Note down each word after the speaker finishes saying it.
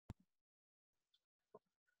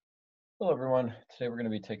Hello, everyone. Today we're going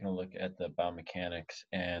to be taking a look at the biomechanics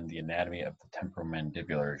and the anatomy of the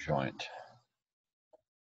temporomandibular joint.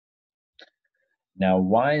 Now,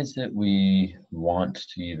 why is it we want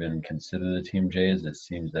to even consider the TMJ? As it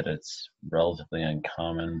seems that it's relatively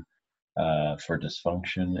uncommon for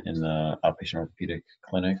dysfunction in the outpatient orthopedic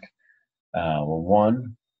clinic.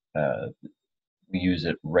 One, we use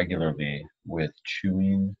it regularly with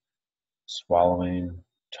chewing, swallowing,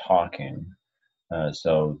 talking.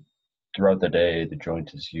 So throughout the day, the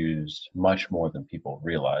joint is used much more than people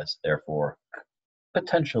realize, therefore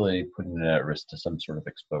potentially putting it at risk to some sort of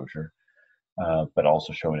exposure, but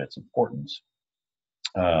also showing its importance.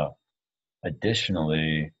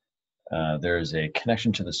 Additionally, there is a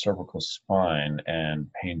connection to the cervical spine and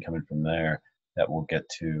pain coming from there that we'll get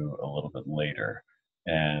to a little bit later.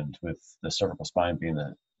 And with the cervical spine being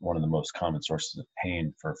one of the most common sources of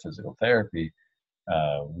pain for physical therapy,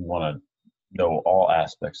 we want to know all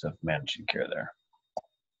aspects of managing care there.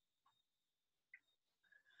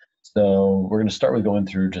 So we're going to start with going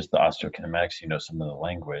through just the osteokinematics, some of the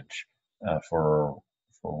language for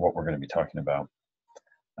what we're going to be talking about.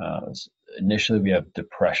 Initially, we have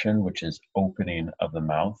depression, which is opening of the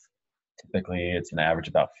mouth. Typically, it's an average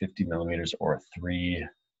about 50 millimeters or 3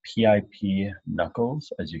 PIP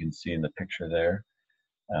knuckles, as you can see in the picture there.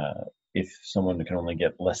 If someone can only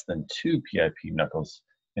get less than 2 PIP knuckles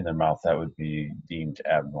in their mouth, that would be deemed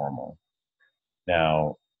abnormal.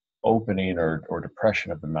 Now, opening or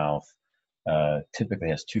depression of the mouth typically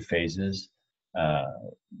has two phases,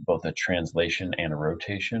 both a translation and a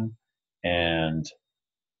rotation. And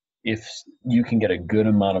if you can get a good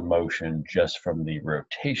amount of motion just from the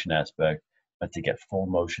rotation aspect, but to get full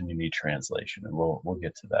motion, you need translation. And we'll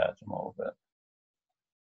get to that in a little bit.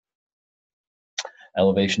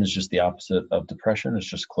 Elevation is just the opposite of depression. It's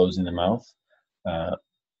just closing the mouth.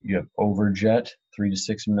 You have overjet, 3 to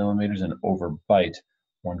 6 millimeters, and overbite,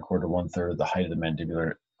 1/4 to 1/3 of the height of the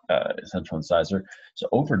mandibular central incisor. So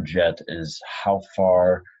overjet is how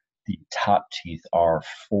far the top teeth are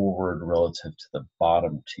forward relative to the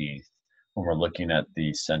bottom teeth when we're looking at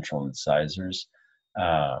the central incisors.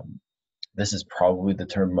 This is probably the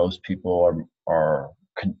term most people are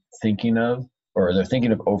thinking of, or they're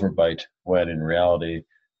thinking of overbite, when in reality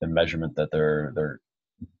the measurement that they're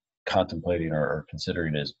contemplating or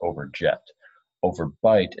considering is overjet.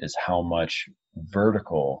 Overbite is how much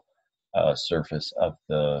vertical surface of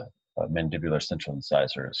the mandibular central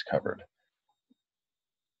incisor is covered.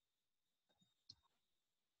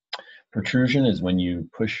 Protrusion is when you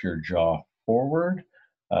push your jaw forward,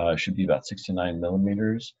 should be about 6 to 9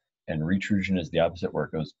 millimeters, and retrusion is the opposite, where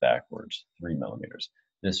it goes backwards, 3 millimeters.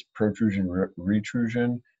 This protrusion,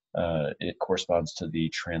 retrusion, it corresponds to the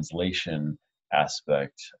translation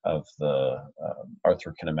aspect of the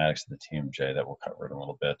arthrokinematics of the TMJ that we'll cover in a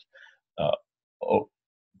little bit.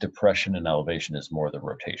 Depression and elevation is more the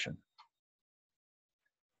rotation.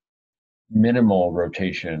 Minimal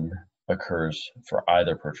rotation occurs for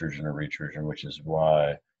either protrusion or retrusion, which is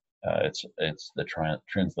why it's the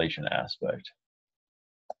translation aspect.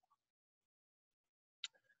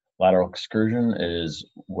 Lateral excursion is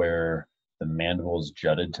where the mandible is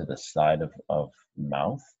jutted to the side of the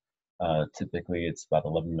mouth. Typically, it's about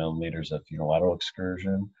 11 millimeters of unilateral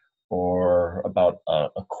excursion, or about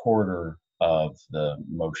a quarter of the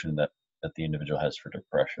motion that the individual has for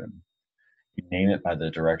depression. You name it by the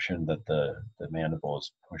direction that the mandible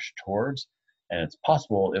is pushed towards, and it's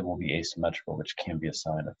possible it will be asymmetrical, which can be a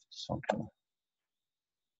sign of dysfunction.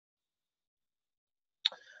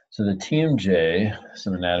 So the TMJ,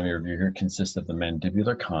 some anatomy review here, consists of the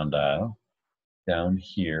mandibular condyle down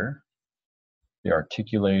here, the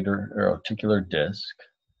articular disc,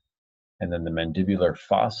 and then the mandibular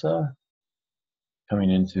fossa coming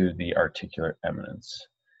into the articular eminence.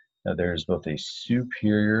 Now there's both a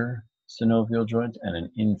superior synovial joint and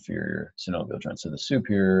an inferior synovial joint. So the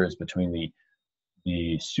superior is between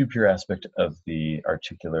the superior aspect of the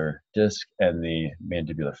articular disc and the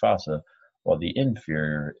mandibular fossa, while the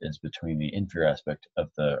inferior is between the inferior aspect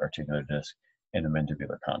of the articular disc and the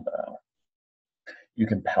mandibular condyle. You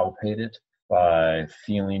can palpate it by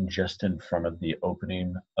feeling just in front of the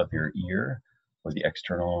opening of your ear, or the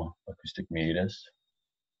external acoustic meatus.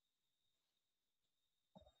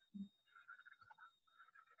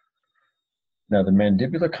 Now the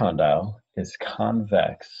mandibular condyle is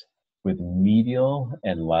convex with medial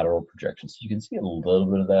and lateral projections. You can see a little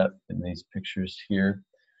bit of that in these pictures here.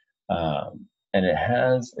 And it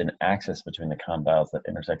has an axis between the condyles that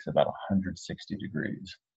intersects about 160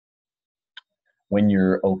 degrees. When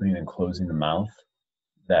you're opening and closing the mouth,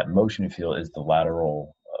 that motion you feel is the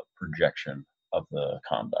lateral projection of the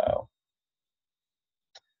condyle.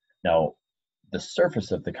 Now, the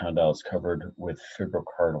surface of the condyle is covered with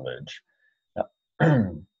fibrocartilage. Now,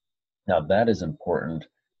 now that is important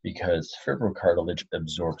because fibrocartilage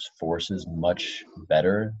absorbs forces much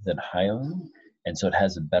better than hyaline, and so it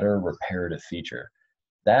has a better reparative feature.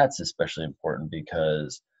 That's especially important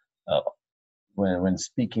because uh, when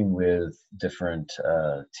speaking with different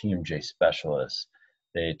TMJ specialists,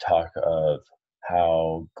 they talk of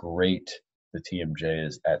how great the TMJ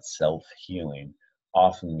is at self-healing,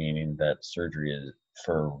 often meaning that surgery is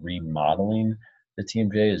for remodeling the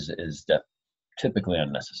TMJ is typically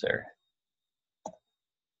unnecessary.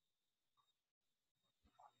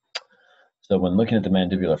 So when looking at the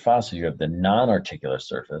mandibular fossa, you have the non-articular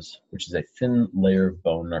surface, which is a thin layer of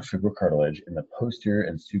bone or fibrocartilage in the posterior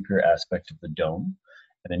and superior aspect of the dome.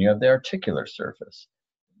 And then you have the articular surface.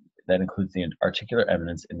 That includes the articular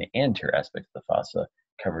eminence in the anterior aspect of the fossa,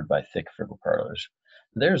 covered by thick fibrocartilage.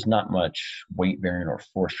 There's not much weight bearing or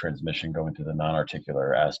force transmission going to the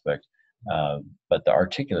non-articular aspect, but the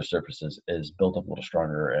articular surface is built up a little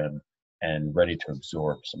stronger and ready to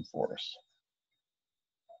absorb some force.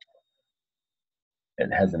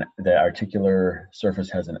 The articular surface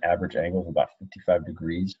has an average angle of about 55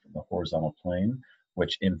 degrees from the horizontal plane,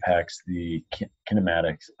 which impacts the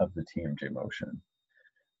kinematics of the TMJ motion.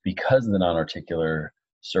 Because the non-articular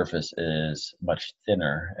surface is much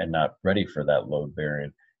thinner and not ready for that load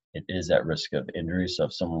bearing, it is at risk of injury. So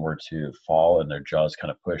if someone were to fall and their jaw is kind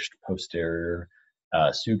of pushed posterior,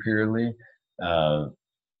 superiorly,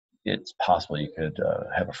 it's possible you could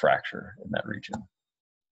have a fracture in that region.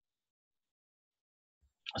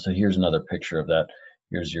 So here's another picture of that.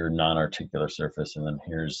 Here's your non-articular surface, and then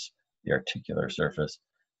here's the articular surface.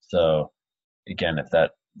 So again, if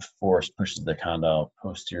that force pushes the condyle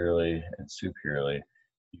posteriorly and superiorly,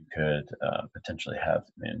 you could potentially have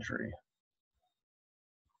an injury.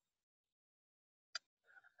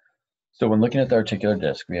 So when looking at the articular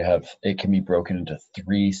disc, it can be broken into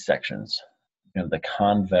three sections. You know, the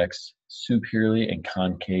convex superiorly and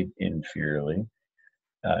concave inferiorly.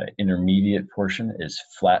 Intermediate portion is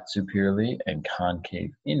flat superiorly and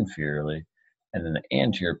concave inferiorly, and then the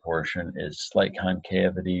anterior portion is slight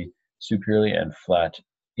concavity superiorly and flat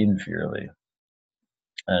inferiorly.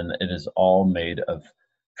 And it is all made of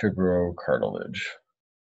fibrocartilage.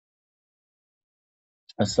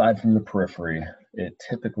 Aside from the periphery, it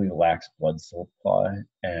typically lacks blood supply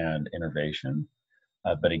and innervation.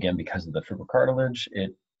 But again, because of the fibrocartilage,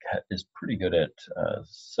 it is pretty good at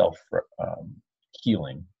self-healing.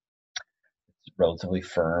 It's relatively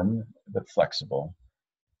firm but flexible.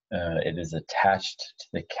 It is attached to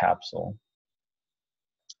the capsule.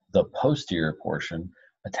 The posterior portion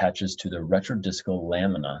attaches to the retrodiscal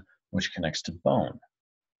lamina, which connects to bone.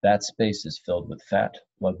 That space is filled with fat,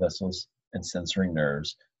 blood vessels, and sensory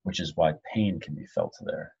nerves, which is why pain can be felt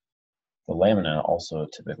there. The lamina also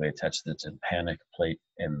typically attaches to the tympanic plate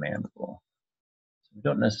and mandible. So we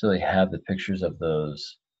don't necessarily have the pictures of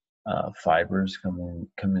those fibers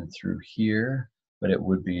coming through here, but it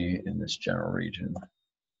would be in this general region.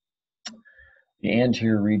 The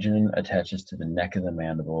anterior region attaches to the neck of the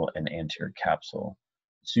mandible and anterior capsule.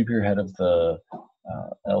 The superior head of the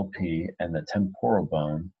LP and the temporal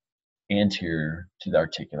bone anterior to the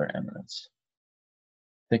articular eminence.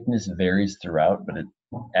 Thickness varies throughout, but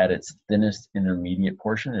at its thinnest intermediate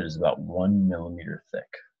portion, it is about 1 millimeter thick.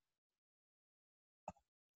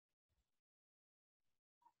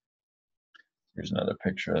 Here's another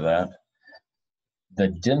picture of that. The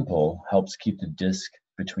dimple helps keep the disc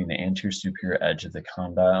between the anterior superior edge of the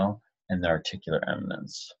condyle and the articular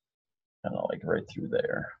eminence, kind of like right through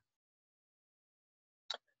there.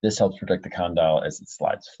 This helps protect the condyle as it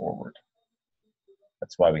slides forward.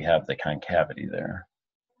 That's why we have the concavity there.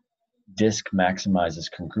 Disc maximizes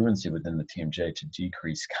congruency within the TMJ to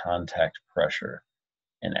decrease contact pressure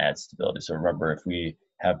and add stability. So remember, if we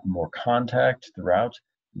have more contact throughout,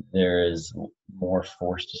 there is more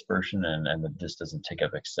force dispersion and the disc doesn't take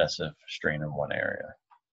up excessive strain in one area.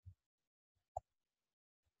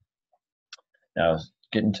 Now,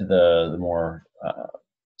 getting to the more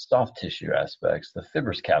soft tissue aspects, the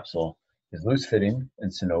fibrous capsule is loose fitting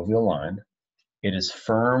and synovial lined. It is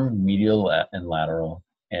firm medial and lateral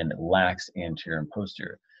and lacks anterior and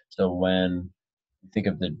posterior. So when we think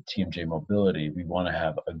of the TMJ mobility, we want to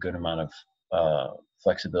have a good amount of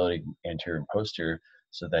flexibility anterior and posterior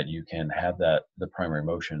so that you can have the primary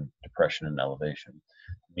motion, depression, and elevation.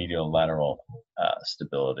 Medial and lateral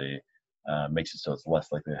stability makes it so it's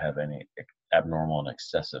less likely to have any abnormal and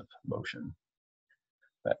excessive motion.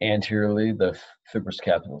 Anteriorly, the fibrous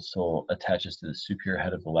capsule attaches to the superior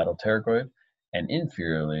head of the lateral pterygoid, and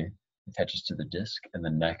inferiorly attaches to the disc and the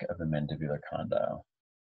neck of the mandibular condyle.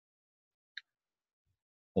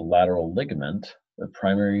 The lateral ligament, the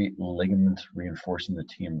primary ligament reinforcing the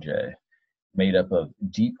TMJ, made up of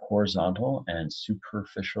deep horizontal and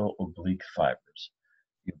superficial oblique fibers.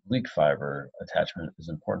 The oblique fiber attachment is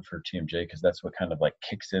important for TMJ because that's what kind of like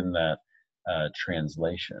kicks in that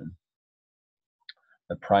translation.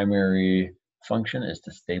 The primary function is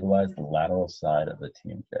to stabilize the lateral side of the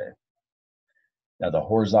TMJ. Now the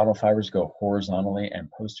horizontal fibers go horizontally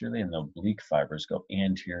and posteriorly, and the oblique fibers go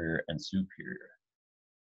anterior and superior.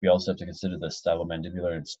 We also have to consider the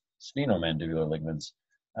stylomandibular and sphenomandibular ligaments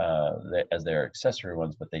as they are accessory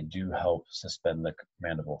ones, but they do help suspend the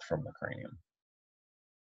mandible from the cranium.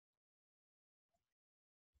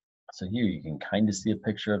 So here you can kind of see a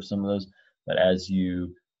picture of some of those, but as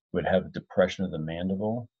you would have depression of the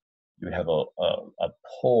mandible, you would have a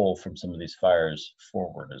pull from some of these fibers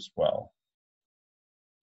forward as well.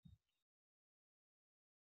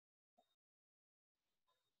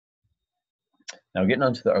 Now getting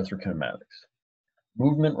onto the arthrokinematics.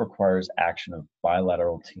 Movement requires action of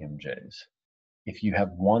bilateral TMJs. If you have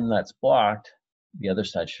one that's blocked, the other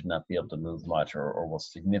side should not be able to move much or will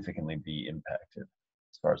significantly be impacted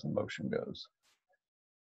as far as the motion goes.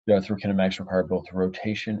 The arthrokinematics require both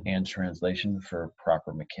rotation and translation for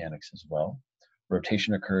proper mechanics as well.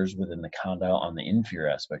 Rotation occurs within the condyle on the inferior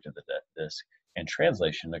aspect of the disc, and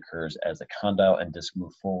translation occurs as the condyle and disc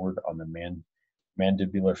move forward on the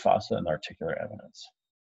mandibular fossa and articular eminence.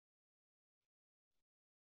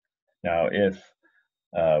 Now, if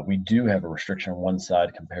we do have a restriction on one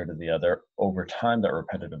side compared to the other, over time that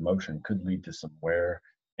repetitive motion could lead to some wear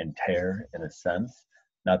and tear in a sense.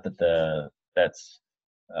 Not that that's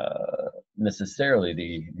necessarily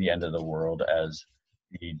the end of the world, as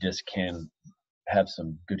the disc can have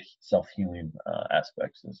some good self-healing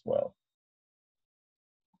aspects as well.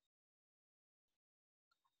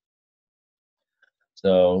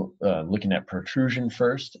 So looking at protrusion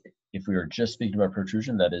first, if we were just speaking about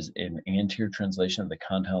protrusion, that is an anterior translation of the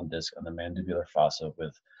condyle disc on the mandibular fossa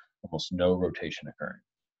with almost no rotation occurring.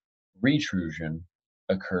 Retrusion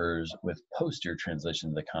occurs with posterior translation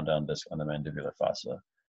of the condyle disc on the mandibular fossa.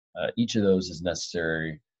 Each of those is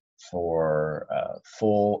necessary for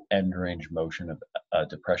full end range motion of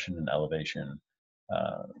depression and elevation.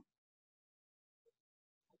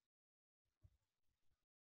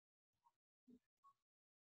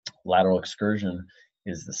 Lateral excursion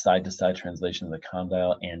is the side-to-side translation of the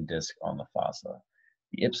condyle and disc on the fossa.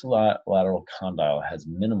 The ipsilateral condyle has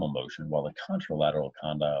minimal motion, while the contralateral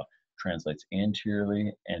condyle translates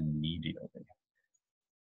anteriorly and medially.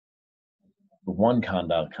 The one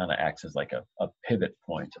condyle kind of acts as like a pivot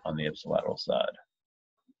point on the ipsilateral side.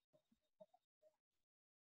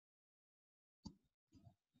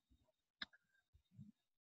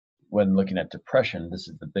 When looking at depression, this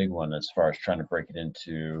is the big one as far as trying to break it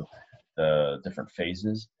into the different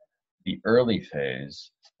phases. The early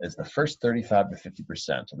phase is the first 35 to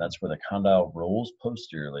 50%, and that's where the condyle rolls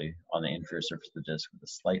posteriorly on the inferior surface of the disc with a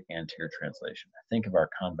slight anterior translation. Think of our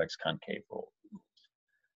convex concave roll.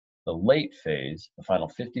 The late phase, the final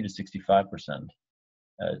 50 to 65%,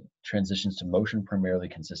 transitions to motion primarily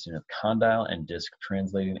consisting of condyle and disc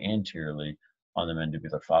translating anteriorly on the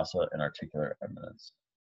mandibular fossa and articular eminence.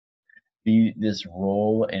 This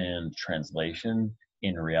roll and translation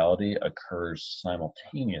in reality occurs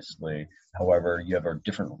simultaneously. However, you have a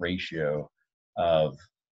different ratio of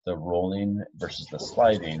the rolling versus the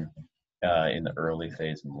sliding in the early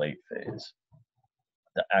phase and late phase.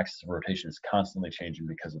 The axis of rotation is constantly changing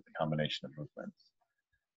because of the combination of movements.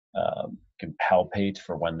 You can palpate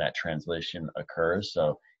for when that translation occurs.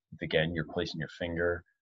 So if again you're placing your finger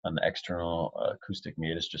on the external acoustic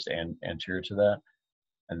meatus just anterior to that,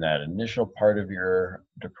 and that initial part of your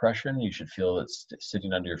depression, you should feel it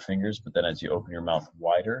sitting under your fingers, but then as you open your mouth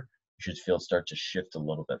wider, you should feel it start to shift a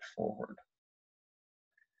little bit forward.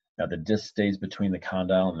 Now the disc stays between the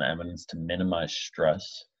condyle and the eminence to minimize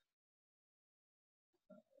stress.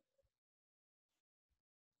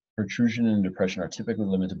 Protrusion and depression are typically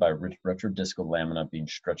limited by retrodiscal lamina being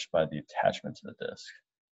stretched by the attachment to the disc.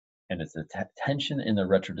 And it's the tension in the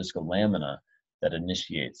retrodiscal lamina that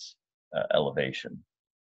initiates elevation,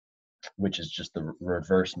 which is just the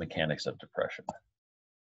reverse mechanics of depression.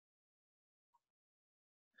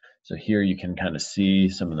 So here you can kind of see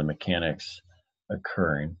some of the mechanics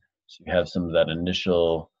occurring. So you have some of that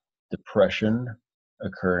initial depression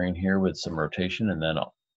occurring here with some rotation, and then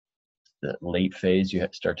the late phase, you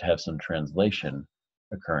start to have some translation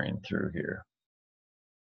occurring through here.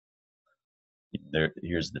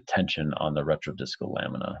 Here's the tension on the retrodiscal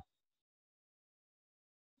lamina.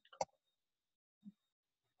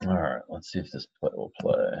 All right, let's see if this will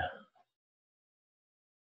play.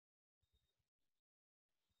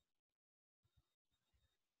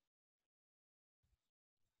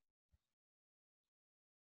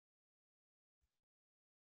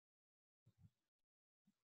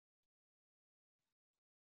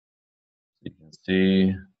 You can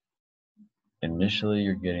see initially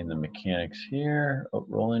you're getting the mechanics here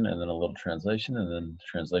rolling, and then a little translation, and then the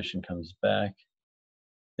translation comes back.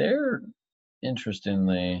 They're,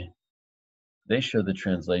 interestingly, they show the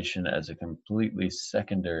translation as a completely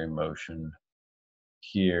secondary motion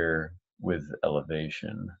here with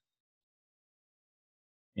elevation.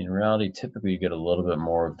 In reality, typically you get a little bit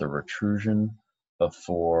more of the retrusion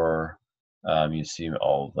before you see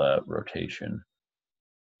all of that rotation.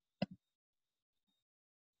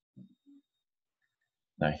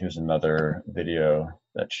 Now here's another video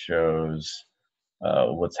that shows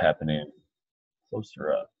what's happening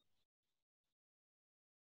closer up.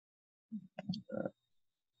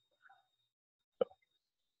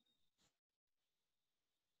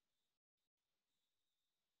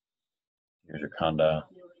 Here's your condyle,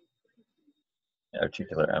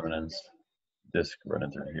 articular eminence, disc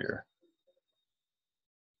running through here.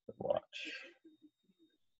 Watch.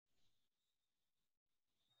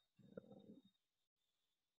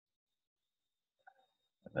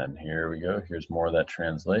 And then here we go. Here's more of that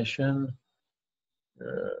translation.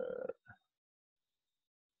 Good.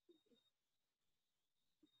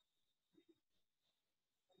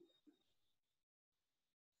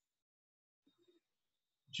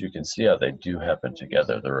 You can see how they do happen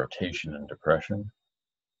together, the rotation and depression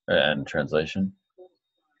and translation.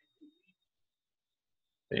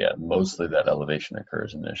 But yeah, mostly that elevation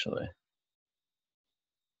occurs initially.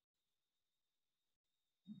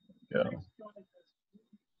 Go.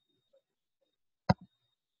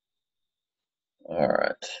 All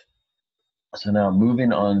right. So now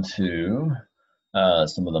moving on to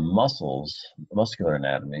some of the muscles, muscular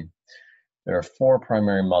anatomy. There are 4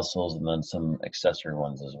 primary muscles and then some accessory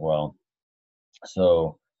ones as well.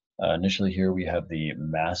 So initially here we have the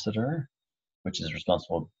masseter, which is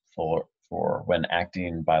responsible for when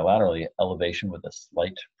acting bilaterally, elevation with a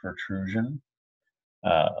slight protrusion.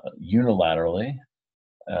 Unilaterally,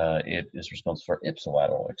 it is responsible for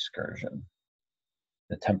ipsilateral excursion.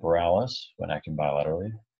 The temporalis, when acting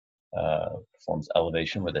bilaterally, performs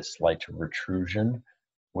elevation with a slight retrusion,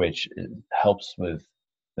 which helps with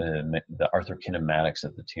the arthrokinematics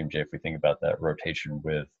of the TMJ if we think about that rotation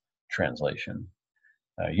with translation.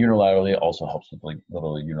 Unilaterally also helps with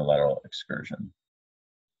little unilateral excursion.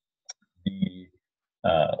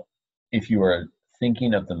 If you are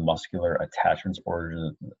thinking of the muscular attachments,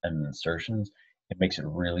 origins, and insertions, it makes it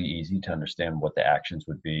really easy to understand what the actions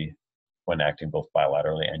would be when acting both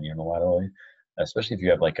bilaterally and unilaterally, especially if you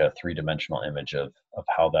have like a 3-dimensional image of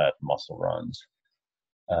how that muscle runs.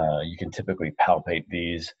 You can typically palpate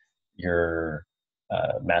these. Your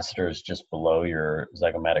masseter is just below your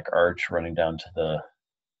zygomatic arch, running down to the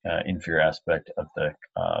inferior aspect of the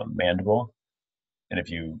mandible. And if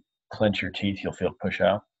you clench your teeth, you'll feel it push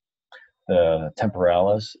out. The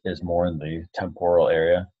temporalis is more in the temporal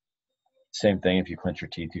area. Same thing, if you clench your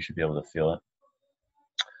teeth, you should be able to feel it.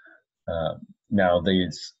 Now,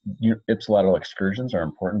 these ipsilateral excursions are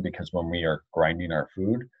important because when we are grinding our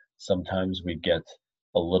food, sometimes we get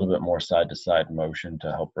a little bit more side-to-side motion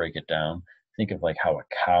to help break it down. Think of like how a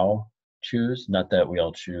cow chews, not that we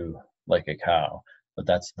all chew like a cow, but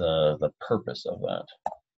that's the purpose of that.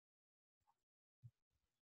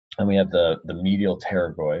 And we have the medial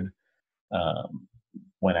pterygoid,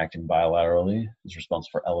 when acting bilaterally, is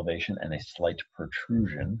responsible for elevation and a slight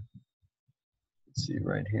protrusion. Let's see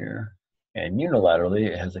right here. And unilaterally,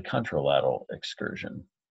 it has a contralateral excursion.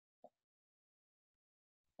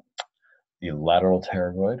 The lateral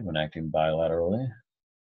pterygoid, when acting bilaterally,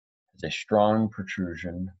 has a strong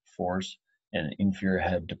protrusion force, and an inferior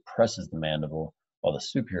head depresses the mandible, while the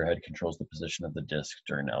superior head controls the position of the disc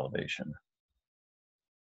during elevation.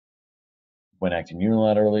 When acting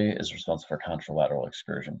unilaterally, is responsible for contralateral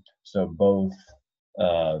excursion. So both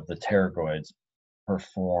the pterygoids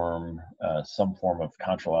perform some form of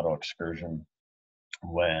contralateral excursion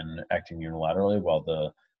when acting unilaterally, while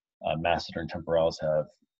the masseter and temporalis have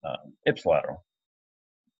ipsilateral.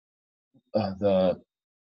 The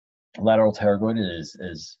lateral pterygoid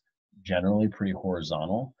is generally pretty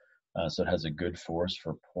horizontal, so it has a good force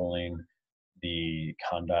for pulling the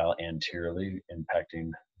condyle anteriorly,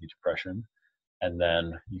 impacting the depression. And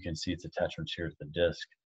then you can see its attachments here to the disc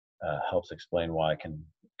helps explain why it can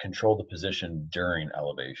control the position during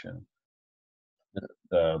elevation.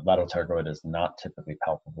 The lateral pterygoid is not typically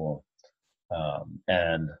palpable,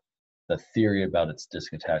 and the theory about its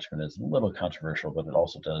disc attachment is a little controversial, but it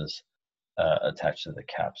also does attach to the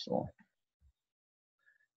capsule.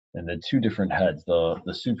 And the 2 different heads, the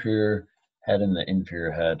superior head and the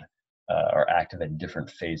inferior head, are active at different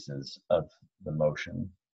phases of the motion.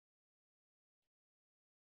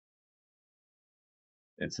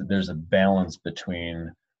 there's a balance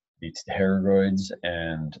between the pterygoids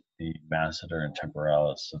and the masseter and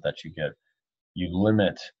temporalis, so that you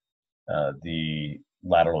limit the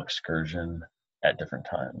lateral excursion at different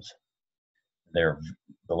times. The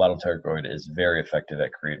lateral pterygoid is very effective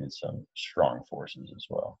at creating some strong forces as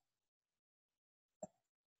well.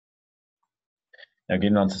 Now,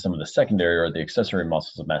 getting on to some of the secondary or the accessory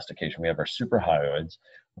muscles of mastication, we have our suprahyoids,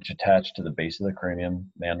 which attach to the base of the cranium,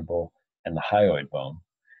 mandible, and the hyoid bone.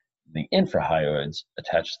 The infrahyoids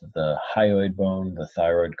attach to the hyoid bone, the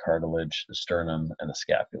thyroid cartilage, the sternum, and the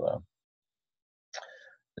scapula.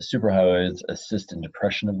 The suprahyoids assist in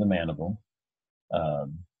depression of the mandible.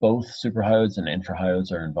 Both suprahyoids and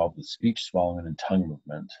infrahyoids are involved with speech, swallowing, and tongue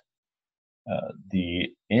movement. The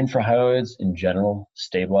infrahyoids in general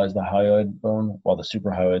stabilize the hyoid bone, while the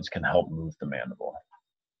suprahyoids can help move the mandible.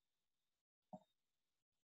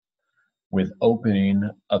 With opening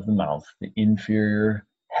of the mouth, the inferior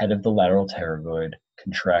head of the lateral pterygoid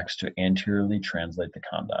contracts to anteriorly translate the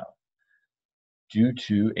condyle. Due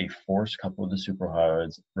to a force coupled with the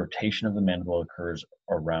suprahyoids, rotation of the mandible occurs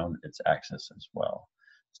around its axis as well.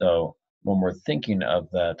 So when we're thinking of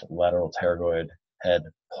that lateral pterygoid head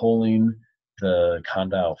pulling the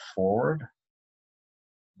condyle forward,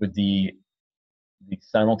 with the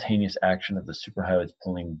simultaneous action of the suprahyoids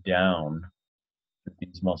pulling down with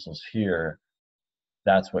these muscles here,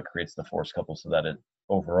 that's what creates the force couple, so that it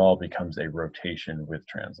overall becomes a rotation with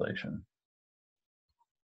translation.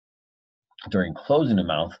 During closing the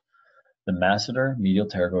mouth, the masseter, medial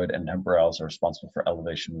pterygoid, and temporalis are responsible for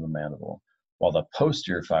elevation of the mandible, while the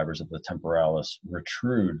posterior fibers of the temporalis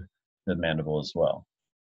retrude the mandible as well.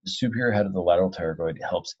 The superior head of the lateral pterygoid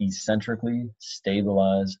helps eccentrically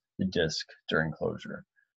stabilize the disc during closure.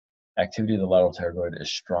 Activity of the lateral pterygoid is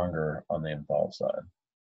stronger on the involved side.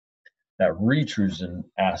 That retrusion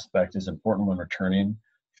aspect is important when returning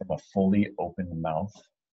from a fully open mouth.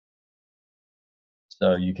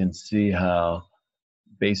 So you can see how,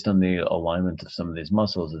 based on the alignment of some of these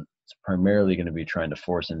muscles, it's primarily going to be trying to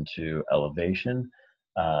force into elevation.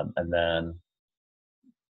 And then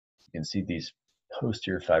you can see these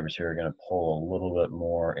posterior fibers here are going to pull a little bit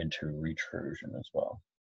more into retrusion as well.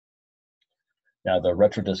 Now the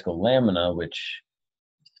retrodiscal lamina, which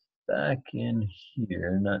back in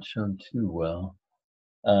here, not shown too well,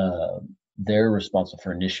 they're responsible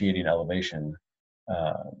for initiating elevation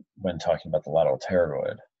when talking about the lateral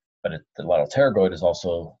pterygoid. But the lateral pterygoid is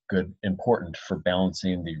also important for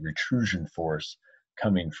balancing the retrusion force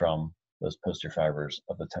coming from those posterior fibers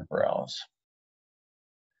of the temporalis.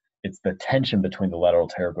 It's the tension between the lateral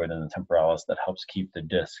pterygoid and the temporalis that helps keep the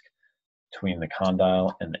disc between the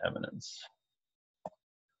condyle and the eminence.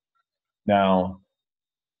 Now,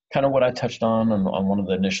 kind of what I touched on one of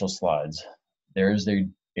the initial slides, there is a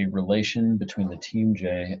relation between the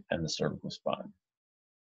TMJ and the cervical spine.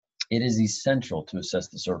 It is essential to assess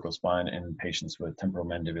the cervical spine in patients with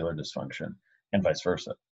temporomandibular dysfunction and vice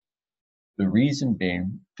versa. The reason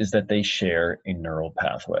being is that they share a neural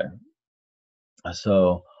pathway.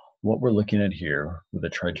 So what we're looking at here with the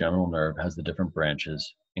trigeminal nerve has the different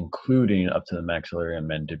branches, including up to the maxillary and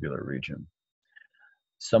mandibular region.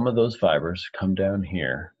 Some of those fibers come down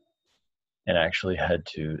here and actually head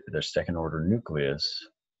to their second order nucleus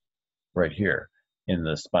right here in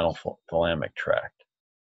the spinal thalamic tract,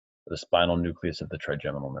 the spinal nucleus of the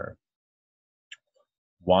trigeminal nerve.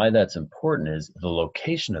 Why that's important is the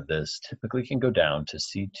location of this typically can go down to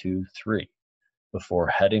C2-3 before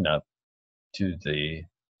heading up to the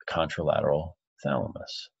contralateral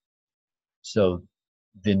thalamus. So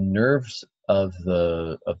the nerves of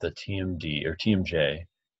the TMD or TMJ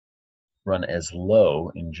run as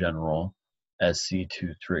low in general as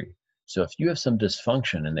C2-3. So if you have some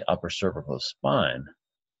dysfunction in the upper cervical spine,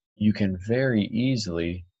 you can very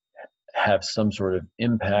easily have some sort of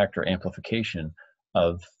impact or amplification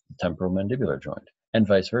of the temporomandibular joint, and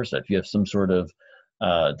vice versa. If you have some sort of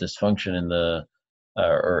dysfunction in the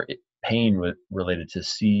or pain related to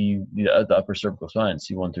the upper cervical spine,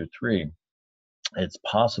 C1-3, it's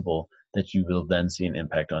possible that you will then see an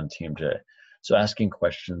impact on TMJ. So asking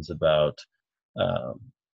questions about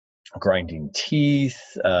grinding teeth,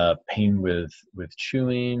 pain with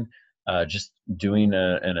chewing, just doing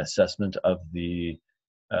an assessment of the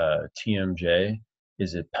TMJ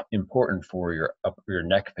is important for your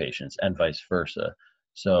neck patients and vice versa.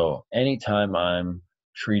 So anytime I'm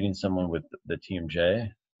treating someone with the TMJ,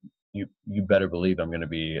 you better believe I'm going to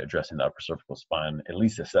be addressing the upper cervical spine, at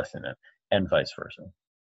least assessing it, and vice versa.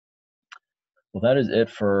 Well, that is it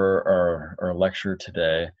for our lecture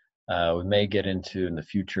today. We may get into in the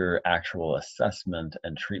future actual assessment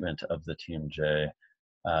and treatment of the TMJ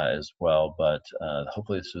as well. But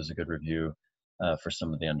hopefully this was a good review for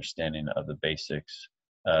some of the understanding of the basics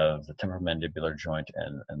of the temporomandibular joint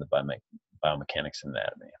and the biomechanics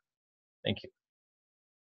anatomy. Thank you.